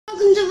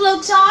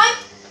vlog time.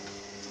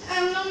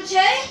 Number 2.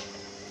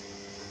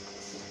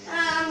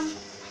 I'm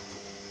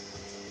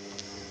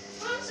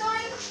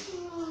sorry.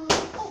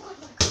 Oh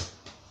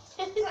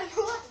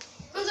God,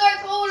 I'm sorry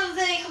for all of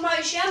the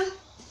commotion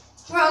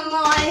from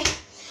my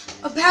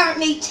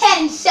apparently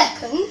 10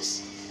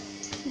 seconds.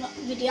 Not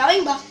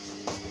videoing, but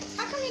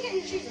how come you get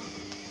your shoes on?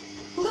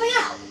 I'm going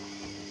out.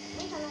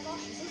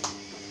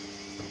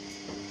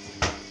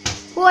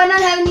 Well, I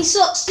don't have any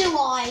socks, do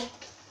I?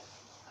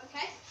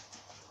 Okay.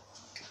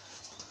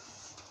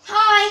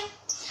 Hi.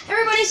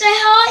 Everybody say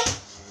hi.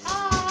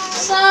 Hi.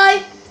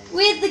 So,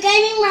 with the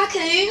gaming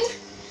raccoon,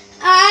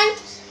 and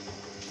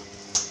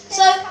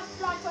so,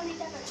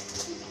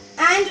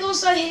 and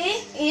also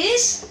here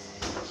is,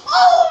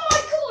 oh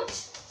my God!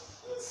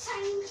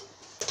 Insane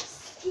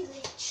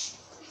glitch.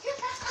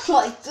 oh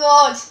my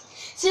God,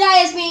 today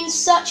has been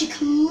such a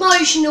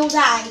commotional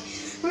day.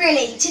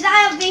 Really, today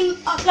I've been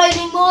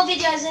uploading more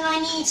videos than I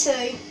need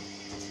to.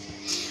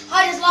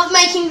 I just love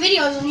making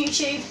videos on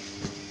YouTube.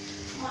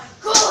 Oh my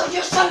God,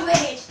 you're so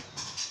weird.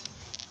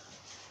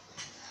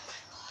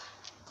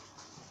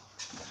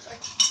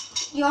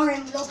 You're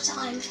in vlog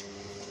time.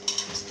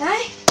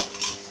 Okay?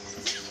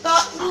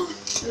 But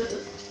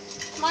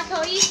Michael,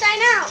 are you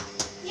staying out?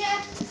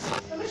 yeah.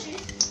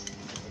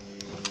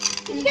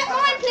 Can you get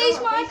mine, please,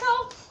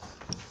 Michael?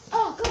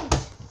 Oh God.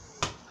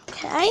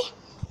 Okay.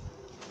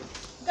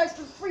 Goes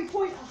for a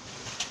 3-pointer.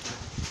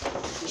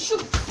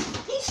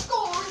 He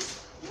scores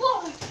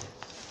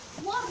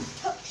one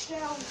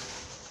touchdown.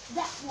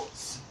 That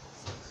was.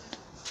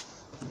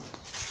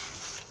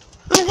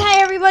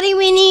 Okay, everybody,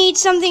 we need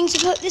something to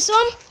put this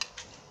on.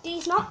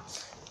 These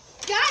nuts.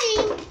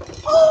 Game.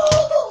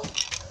 Oh.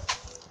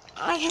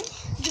 Okay.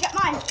 Did you get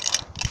mine?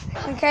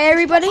 Okay,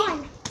 everybody.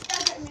 Mine.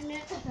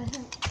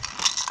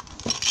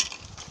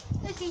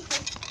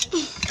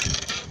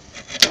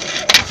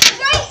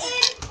 Straight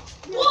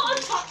in. What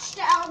a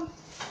touchdown.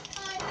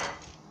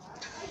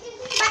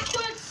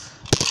 Backwards.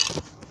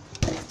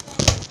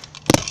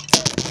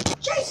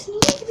 Jason, you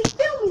need to be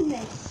filming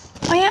this.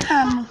 I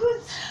am.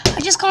 Backwards. I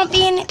just can't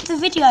be in the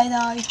video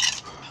though.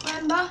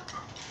 Remember?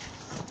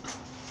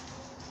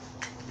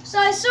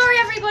 So sorry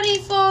everybody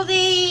for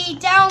the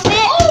down bit.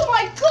 Oh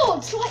my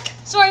God!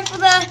 Sorry for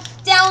the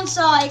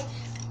downside.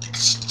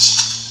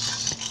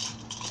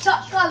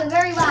 Touch colour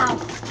very loud.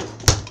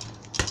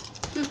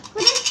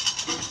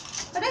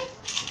 Ready?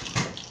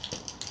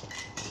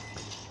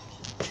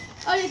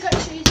 Oh, you got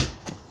cheese.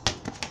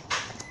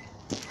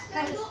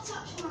 Okay. Not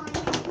touch mine.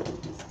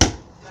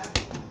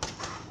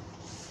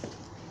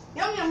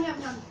 Yum yum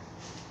yum yum.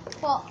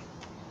 What?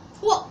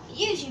 What?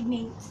 YouTube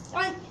mints.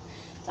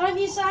 Don't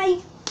you say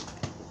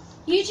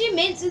YouTube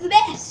mints are the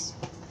best?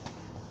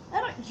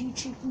 They're not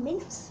YouTube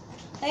mints.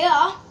 They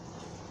are.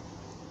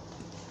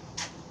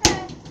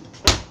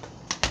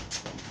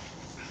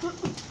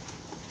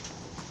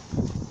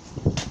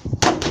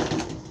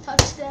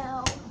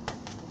 Touchdown.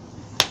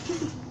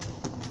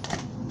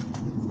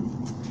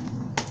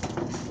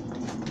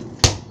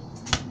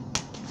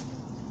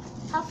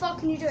 How far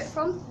can you do it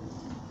from?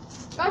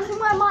 Go from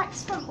where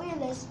Mike's front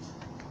wheel is.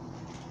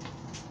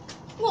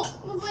 What?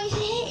 What way is it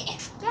here?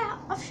 Yeah,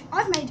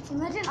 I've made it from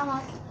there, didn't I,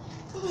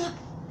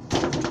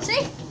 Mike? See?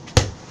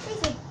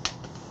 Easy.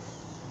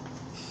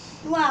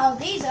 Wow,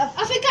 these are.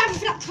 I think I have a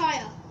flat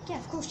tyre. Yeah,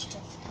 of course you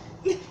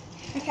do.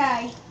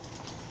 Okay.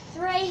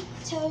 3,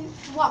 2,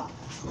 1.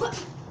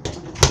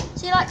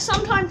 See, like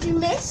sometimes you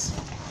miss.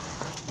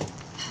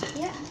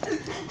 Yeah.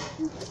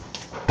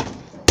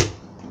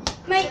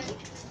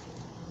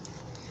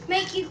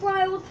 Make you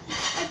cry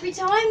every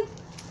time?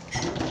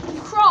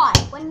 Cry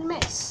when you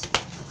miss.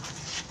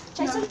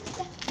 Jason?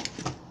 No.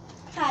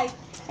 Okay,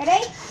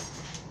 ready?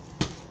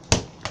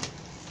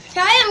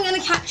 Okay, I'm going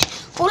to catch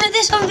all of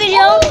this on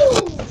video.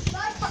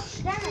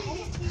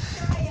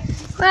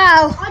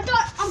 Wow. I'm going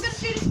to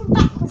do this from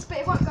backwards, but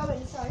it won't go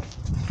in, so.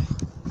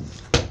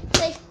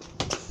 See?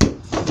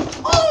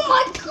 Oh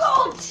my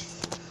God!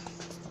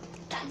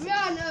 That's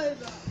run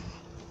over.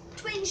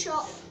 Twin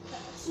shot.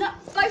 No,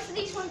 both of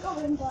these won't go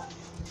in, but.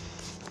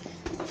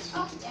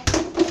 Oh, yeah.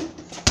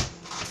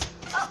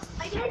 Oh,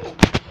 I did it.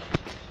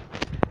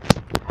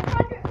 I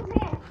tried to do it from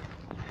here.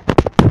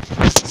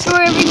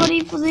 Sorry everybody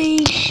for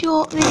the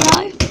short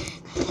video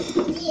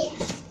Yeah.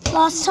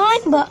 last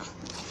time, but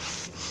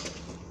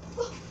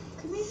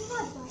Can we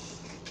revive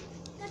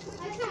that?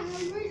 I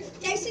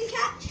can't. Jason,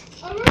 catch.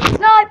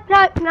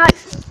 no.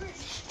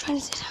 Trying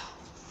to sit down.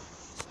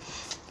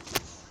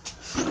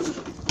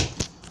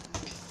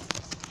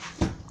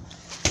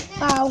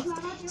 Wow,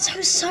 it's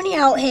so sunny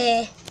out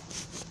here.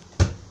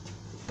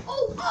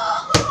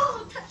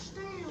 Oh,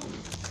 touchdown.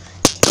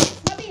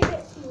 Might be a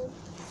bit small.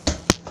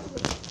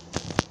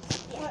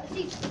 Yeah, it's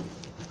decent.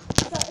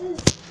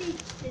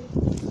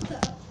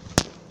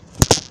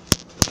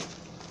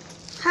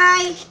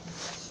 Hi.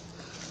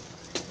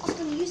 I was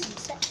going to use them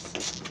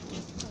steps.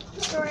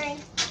 Sorry.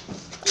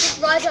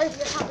 Just rise over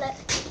the tablet.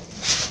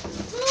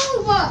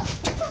 Oh, what?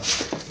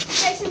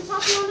 Jason,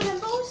 pass me one of them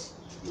balls?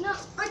 No,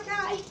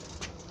 okay.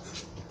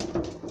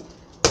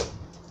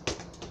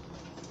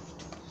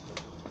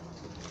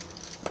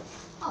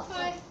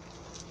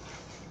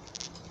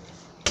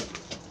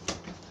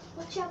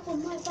 On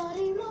my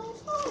body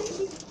rolls,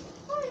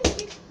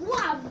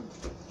 wham!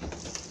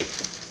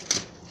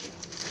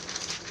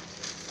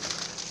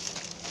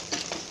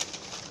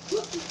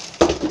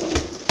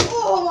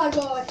 Oh my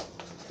god!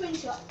 Twin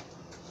shot.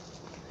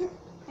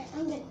 Okay,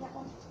 I'm getting that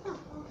one. Oh,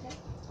 okay.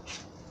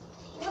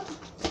 Yep.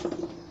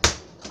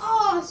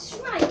 Oh,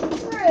 straight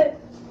through.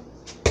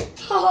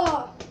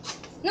 Oh,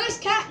 nice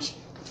catch.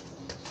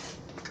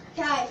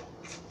 Okay.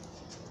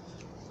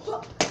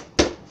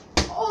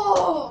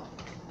 Oh,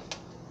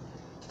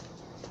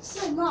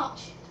 so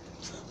much.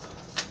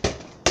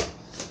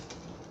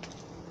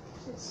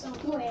 It's so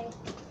annoying.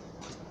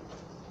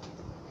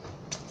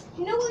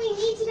 You know what we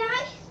need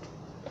today?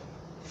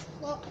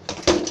 What?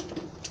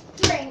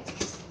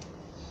 Drinks.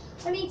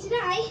 I mean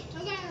today.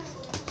 Okay.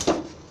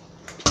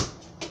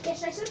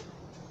 Yes, Jason.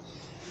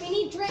 We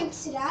need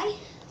drinks today.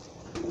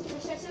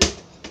 Yes, Jason.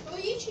 Oh,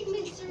 YouTube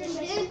mints are in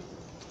here.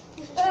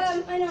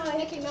 I know.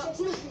 Okay, no, it's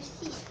not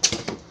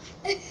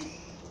this.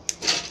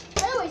 I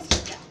always do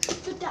that.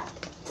 Good dad.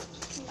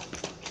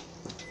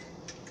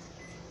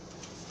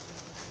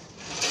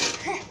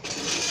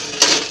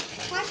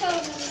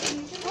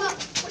 Well,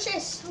 watch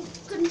this. I'm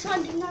going to try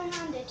and do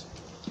no-handed.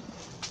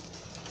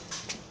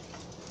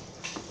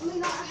 I mean,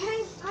 like, I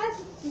have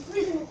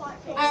risen it like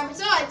this. And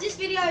besides, this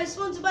video is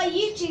sponsored by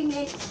YouTube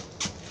Mint.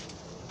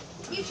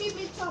 YouTube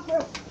mints are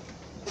real.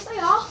 Yes, they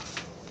are.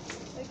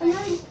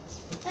 Okay.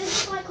 And they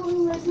just like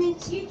calling those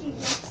mints YouTube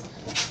mints.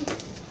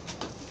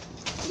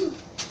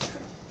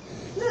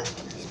 Look,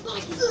 it's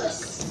like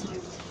this.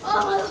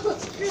 Oh,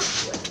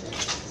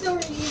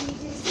 Sorry, you need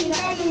to You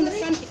can go along the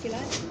front if you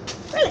like.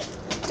 Really?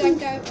 Don't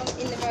go on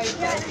in the road.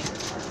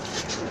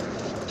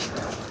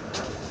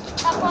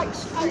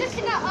 I'm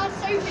looking at our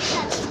sofa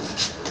challenge.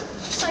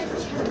 Sofa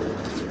challenge.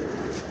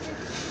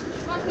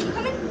 Right, are you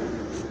coming?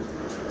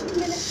 A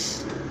minute.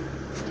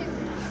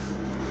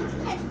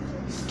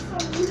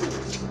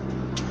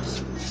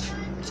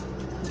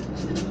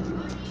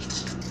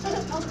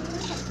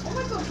 Oh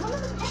my god, one of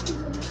the peppers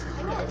on this.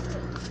 I get it.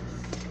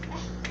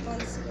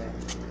 One cigarette.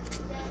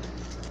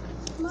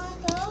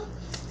 Michael.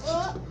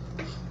 What?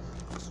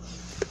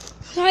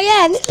 So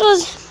yeah, this was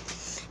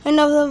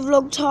another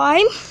vlog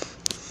time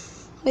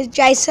with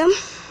Jason.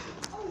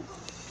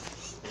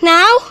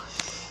 Now,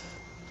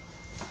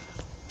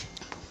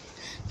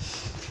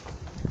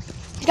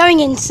 going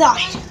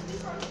inside.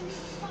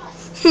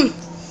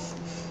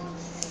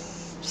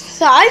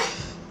 So,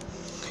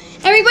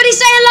 everybody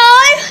say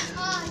hello.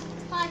 Hi.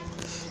 Hi.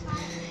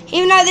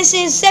 Even though this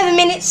is 7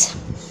 minutes,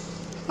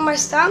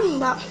 almost done,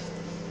 but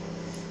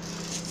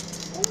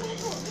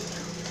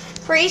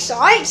pretty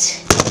sight.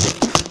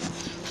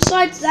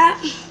 Besides that,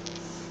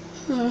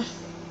 so,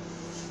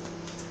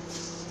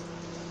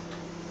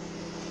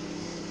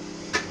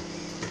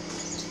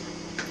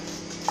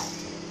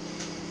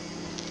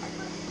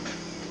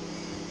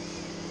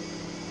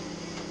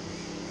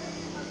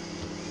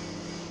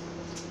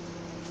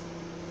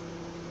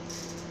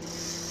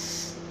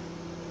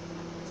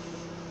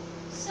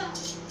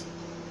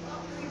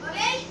 well, everybody,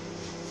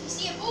 if you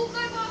see a ball go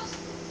past,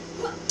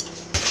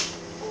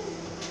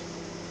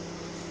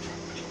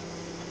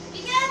 be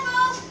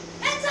careful,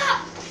 hands up.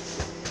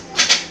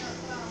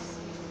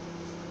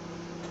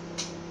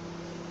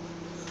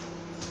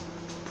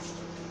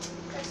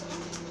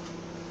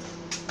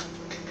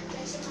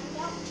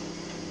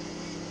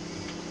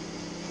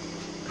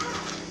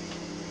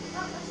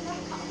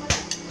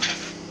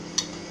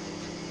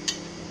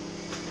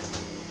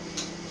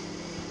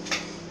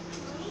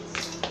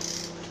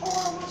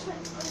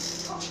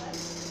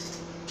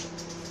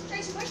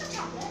 Jason, where's your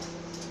tablet?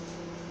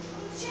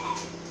 On the chair.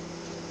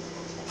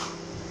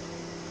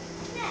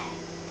 There.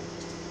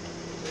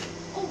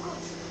 Oh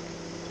god.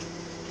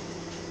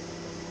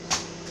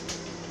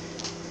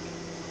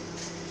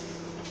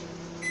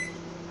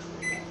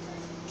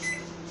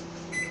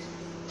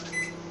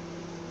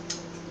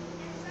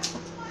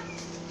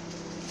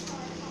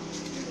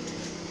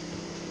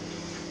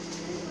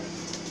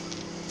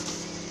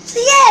 So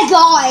yeah,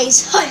 guys,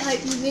 I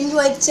hope you've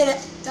enjoyed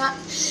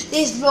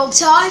this vlog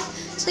time.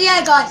 So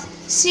yeah, guys,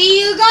 see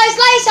you guys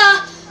later.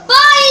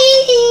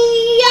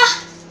 Bye.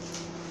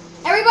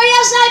 Everybody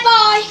else say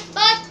bye.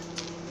 Bye.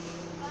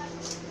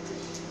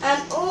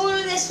 And all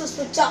of this was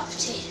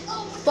produced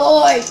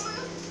by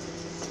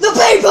the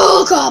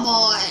People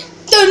Cowboy.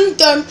 Dun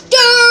dun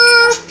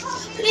dun.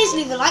 Please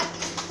leave a like.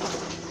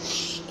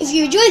 If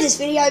you enjoyed this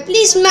video,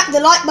 please smack the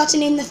like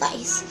button in the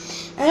face.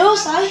 And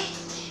also,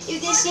 if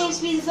this seems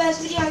to be the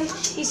first video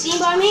you've seen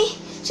by me,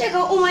 check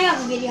out all my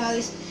other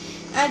videos.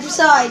 And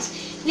besides,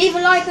 leave a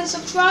like and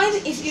subscribe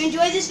if you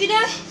enjoyed this video.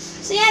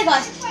 So yeah,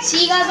 guys,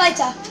 see you guys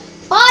later.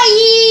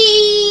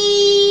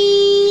 Bye!